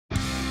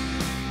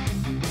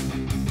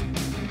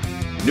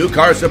New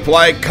car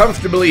supply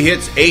comfortably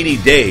hits 80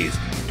 days.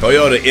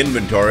 Toyota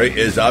inventory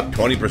is up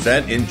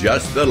 20% in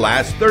just the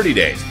last 30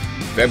 days.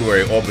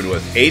 February opened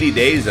with 80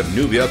 days of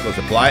new vehicle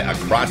supply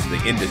across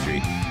the industry,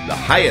 the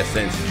highest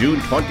since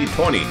June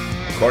 2020,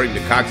 according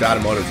to Cox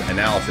Automotive's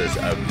analysis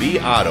of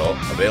V-Auto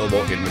available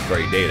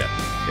inventory data.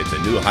 It's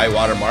a new high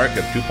water mark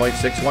of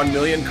 2.61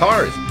 million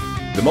cars.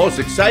 The most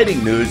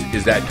exciting news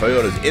is that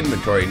Toyota's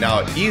inventory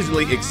now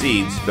easily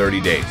exceeds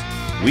 30 days.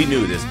 We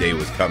knew this day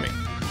was coming.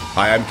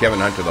 Hi, I'm Kevin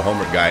Hunter, the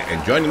Homework Guy,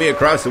 and joining me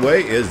across the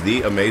way is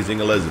the amazing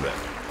Elizabeth.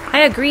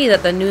 I agree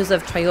that the news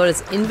of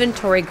Toyota's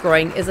inventory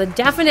growing is a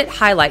definite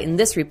highlight in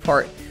this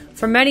report.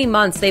 For many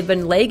months, they've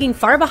been lagging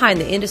far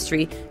behind the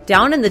industry,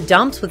 down in the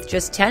dumps with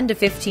just 10 to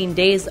 15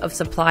 days of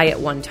supply at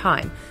one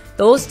time.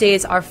 Those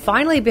days are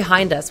finally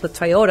behind us, with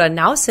Toyota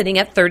now sitting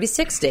at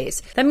 36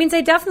 days. That means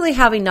they definitely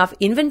have enough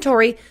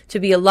inventory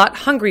to be a lot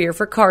hungrier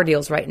for car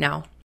deals right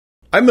now.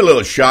 I'm a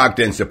little shocked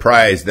and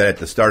surprised that at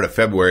the start of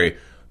February,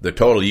 the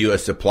total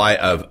U.S. supply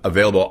of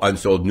available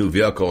unsold new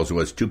vehicles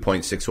was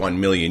 2.61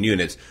 million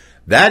units.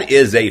 That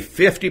is a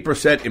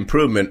 50%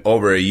 improvement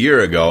over a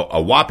year ago,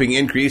 a whopping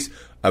increase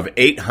of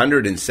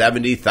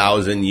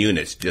 870,000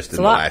 units just in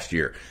the last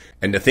year.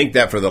 And to think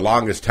that for the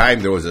longest time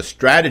there was a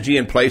strategy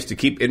in place to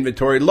keep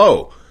inventory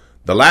low.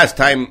 The last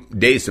time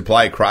days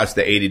supply crossed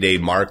the 80-day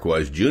mark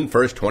was June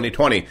 1st,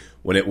 2020,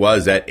 when it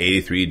was at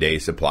 83-day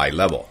supply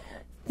level.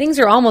 Things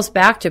are almost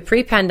back to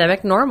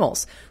pre-pandemic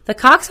normals. The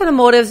Cox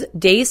Automotive's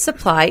days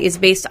supply is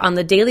based on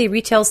the daily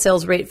retail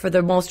sales rate for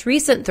the most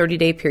recent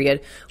 30-day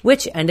period,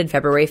 which ended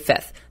February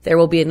 5th. There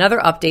will be another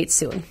update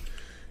soon.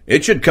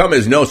 It should come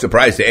as no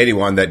surprise to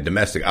anyone that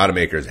domestic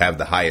automakers have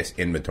the highest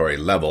inventory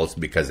levels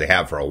because they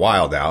have for a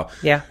while now.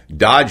 Yeah.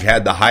 Dodge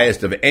had the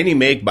highest of any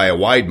make by a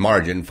wide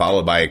margin,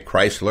 followed by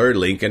Chrysler,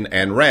 Lincoln,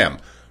 and Ram.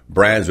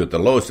 Brands with the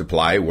lowest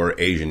supply were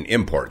Asian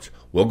imports.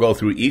 We'll go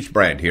through each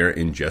brand here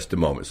in just a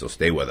moment, so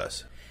stay with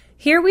us.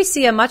 Here we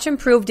see a much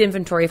improved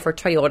inventory for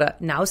Toyota,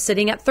 now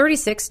sitting at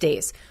 36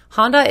 days.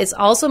 Honda is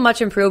also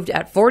much improved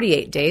at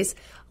 48 days.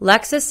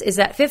 Lexus is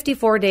at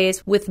 54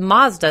 days, with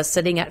Mazda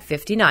sitting at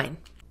 59.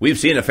 We've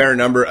seen a fair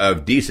number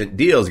of decent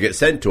deals get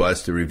sent to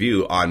us to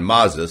review on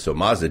Mazda, so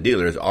Mazda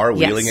dealers are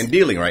wheeling and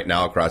dealing right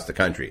now across the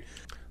country.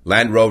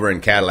 Land Rover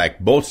and Cadillac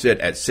both sit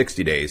at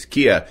 60 days.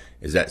 Kia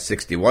is at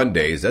 61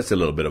 days. That's a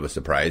little bit of a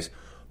surprise.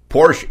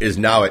 Porsche is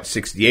now at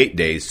 68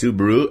 days,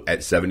 Subaru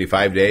at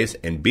 75 days,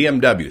 and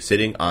BMW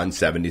sitting on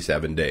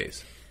 77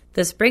 days.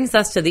 This brings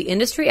us to the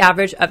industry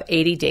average of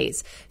 80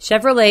 days.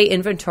 Chevrolet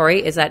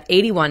inventory is at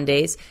 81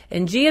 days,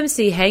 and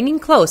GMC hanging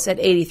close at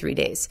 83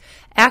 days.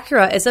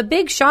 Acura is a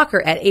big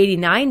shocker at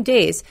 89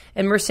 days,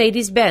 and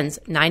Mercedes-Benz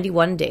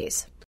 91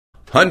 days.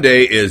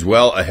 Hyundai is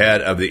well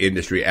ahead of the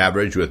industry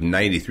average with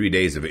 93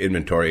 days of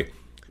inventory.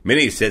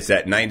 Mini sits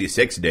at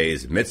 96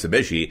 days,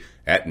 Mitsubishi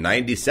at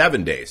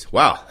 97 days.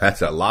 Wow,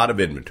 that's a lot of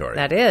inventory.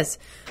 That is.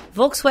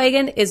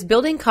 Volkswagen is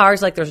building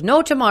cars like there's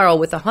no tomorrow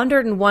with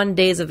 101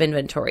 days of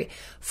inventory.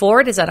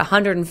 Ford is at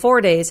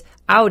 104 days,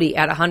 Audi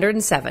at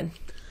 107.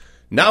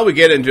 Now we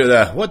get into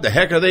the what the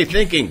heck are they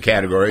thinking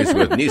categories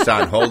with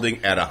Nissan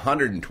holding at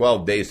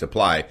 112 days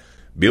supply,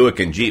 Buick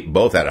and Jeep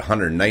both at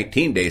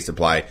 119 days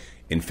supply.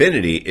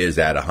 Infiniti is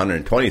at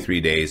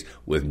 123 days,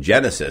 with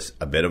Genesis,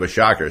 a bit of a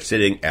shocker,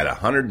 sitting at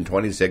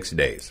 126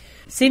 days.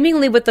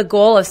 Seemingly with the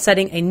goal of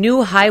setting a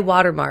new high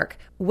watermark.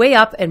 Way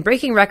up and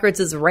breaking records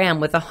is Ram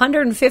with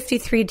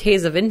 153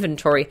 days of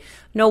inventory.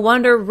 No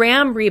wonder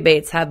Ram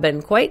rebates have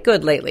been quite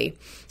good lately.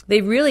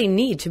 They really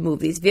need to move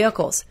these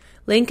vehicles.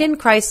 Lincoln,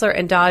 Chrysler,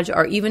 and Dodge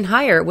are even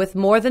higher with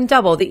more than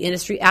double the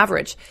industry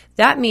average.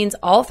 That means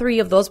all three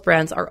of those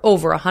brands are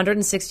over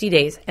 160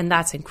 days, and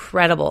that's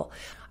incredible.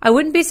 I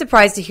wouldn't be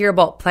surprised to hear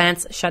about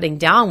plants shutting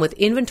down with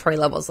inventory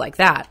levels like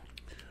that.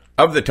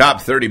 Of the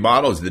top 30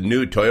 models, the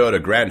new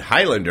Toyota Grand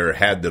Highlander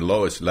had the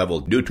lowest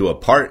level due to a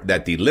part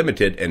that the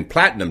limited and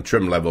platinum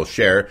trim levels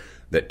share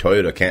that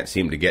Toyota can't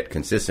seem to get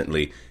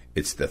consistently.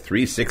 It's the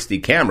 360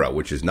 camera,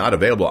 which is not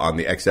available on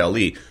the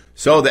XLE.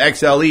 So the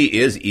XLE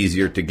is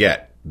easier to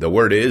get. The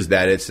word is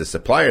that it's the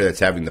supplier that's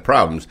having the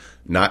problems,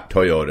 not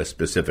Toyota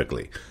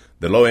specifically.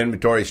 The low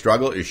inventory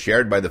struggle is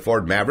shared by the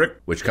Ford Maverick,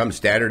 which comes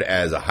standard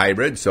as a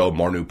hybrid, so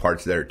more new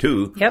parts there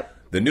too. Yep.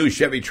 The new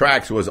Chevy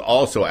Trax was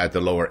also at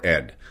the lower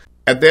end.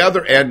 At the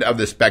other end of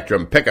the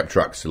spectrum, pickup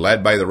trucks,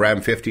 led by the Ram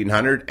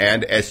 1500,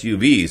 and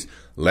SUVs,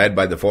 led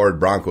by the Ford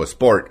Bronco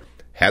Sport,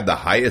 had the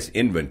highest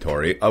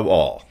inventory of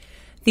all.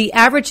 The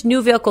average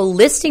new vehicle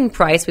listing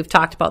price, we've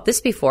talked about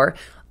this before,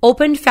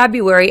 opened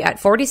February at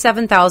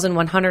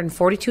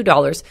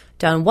 $47,142,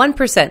 down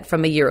 1%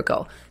 from a year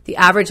ago. The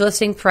average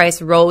listing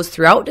price rose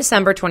throughout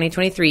December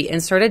 2023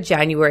 and started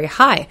January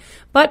high,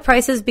 but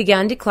prices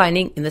began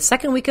declining in the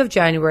second week of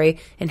January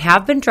and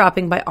have been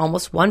dropping by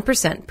almost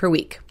 1% per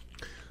week.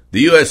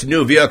 The U.S.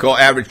 new vehicle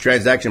average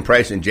transaction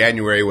price in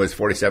January was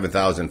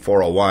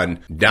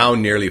 $47,401,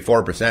 down nearly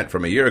 4%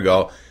 from a year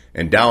ago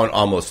and down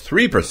almost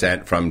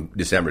 3% from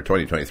December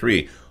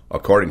 2023,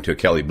 according to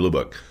Kelley Blue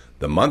Book.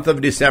 The month of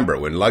December,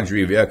 when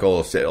luxury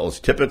vehicle sales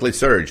typically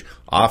surge,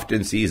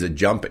 often sees a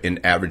jump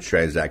in average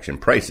transaction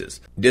prices.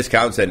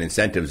 Discounts and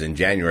incentives in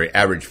January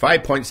average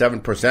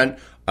 5.7%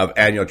 of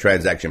annual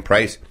transaction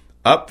price,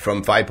 up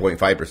from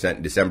 5.5%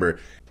 in December,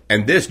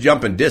 and this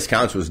jump in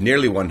discounts was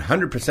nearly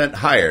 100%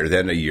 higher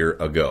than a year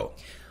ago.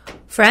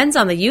 Friends,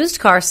 on the used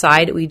car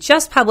side, we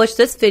just published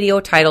this video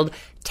titled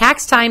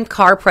Tax Time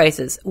Car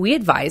Prices. We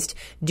advised,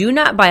 do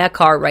not buy a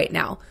car right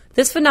now.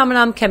 This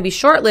phenomenon can be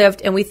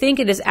short-lived, and we think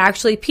it is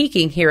actually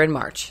peaking here in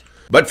March.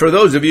 But for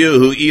those of you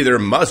who either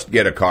must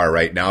get a car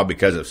right now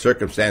because of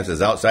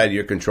circumstances outside of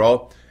your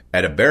control,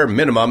 at a bare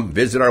minimum,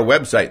 visit our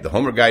website,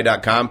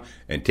 thehomeworkguy.com,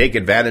 and take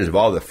advantage of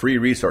all the free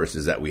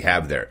resources that we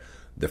have there.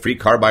 The free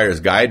car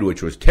buyer's guide,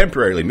 which was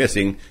temporarily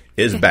missing,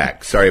 is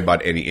back. Sorry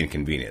about any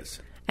inconvenience.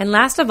 And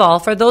last of all,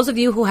 for those of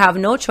you who have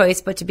no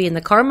choice but to be in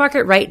the car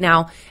market right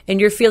now and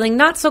you're feeling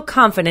not so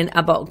confident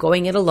about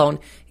going it alone,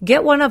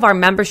 get one of our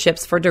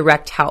memberships for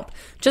direct help.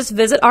 Just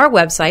visit our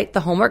website,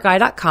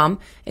 thehomeworkguy.com,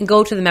 and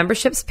go to the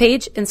memberships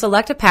page and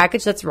select a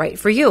package that's right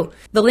for you.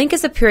 The link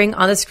is appearing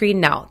on the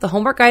screen now,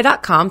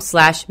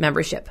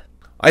 thehomeworkguy.com/membership.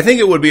 I think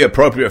it would be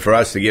appropriate for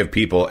us to give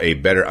people a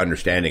better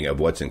understanding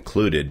of what's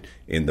included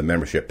in the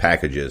membership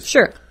packages.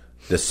 Sure.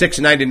 The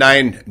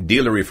 $6.99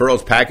 dealer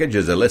referrals package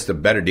is a list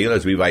of better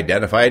dealers we've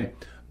identified.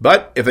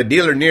 But if a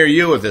dealer near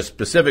you with a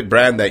specific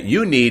brand that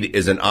you need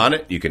isn't on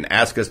it, you can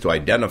ask us to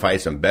identify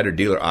some better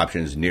dealer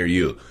options near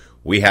you.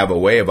 We have a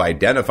way of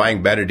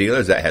identifying better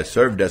dealers that has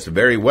served us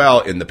very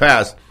well in the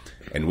past,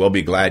 and we'll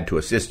be glad to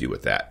assist you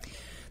with that.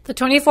 The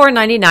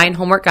 $24.99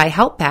 Homework Guy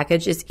Help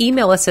Package is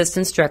email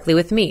assistance directly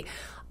with me.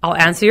 I'll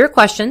answer your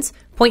questions,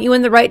 point you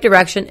in the right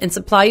direction, and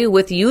supply you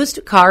with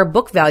used car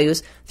book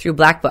values through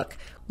Black Book.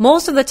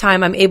 Most of the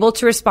time, I'm able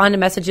to respond to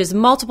messages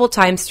multiple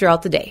times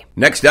throughout the day.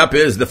 Next up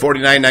is the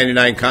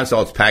 $49.99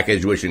 Consults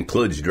package, which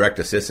includes direct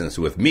assistance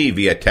with me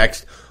via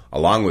text,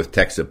 along with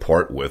tech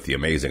support with the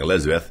amazing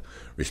Elizabeth.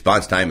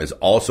 Response time is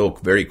also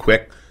very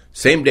quick,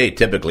 same day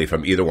typically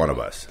from either one of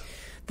us.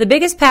 The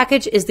biggest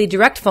package is the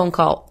direct phone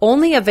call,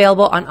 only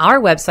available on our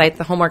website,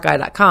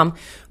 thehomeworkguy.com.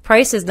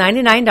 Price is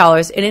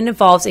 $99, and it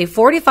involves a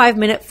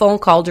 45-minute phone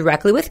call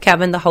directly with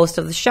Kevin, the host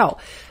of the show.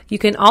 You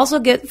can also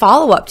get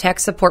follow-up tech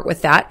support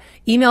with that,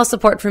 email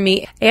support from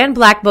me, and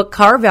Black Book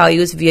car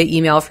values via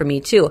email from me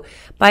too.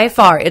 By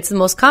far, it's the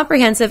most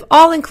comprehensive,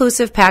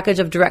 all-inclusive package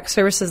of direct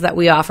services that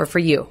we offer for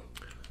you.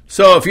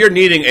 So if you're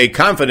needing a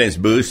confidence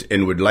boost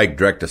and would like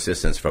direct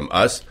assistance from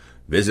us,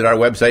 visit our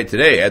website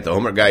today at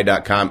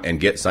thehomeworkguy.com and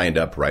get signed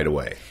up right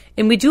away.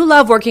 And we do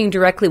love working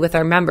directly with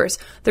our members.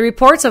 The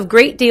reports of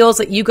great deals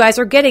that you guys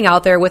are getting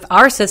out there with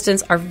our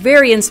assistance are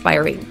very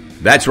inspiring.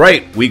 That's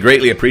right. We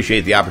greatly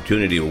appreciate the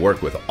opportunity to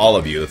work with all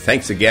of you.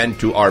 Thanks again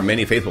to our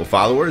many faithful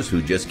followers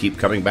who just keep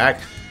coming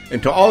back.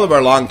 And to all of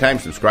our longtime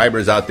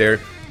subscribers out there,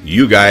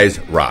 you guys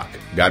rock.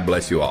 God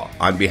bless you all.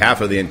 On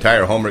behalf of the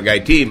entire Homework Guy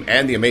team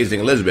and the amazing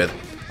Elizabeth,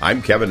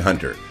 I'm Kevin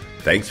Hunter.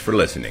 Thanks for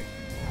listening.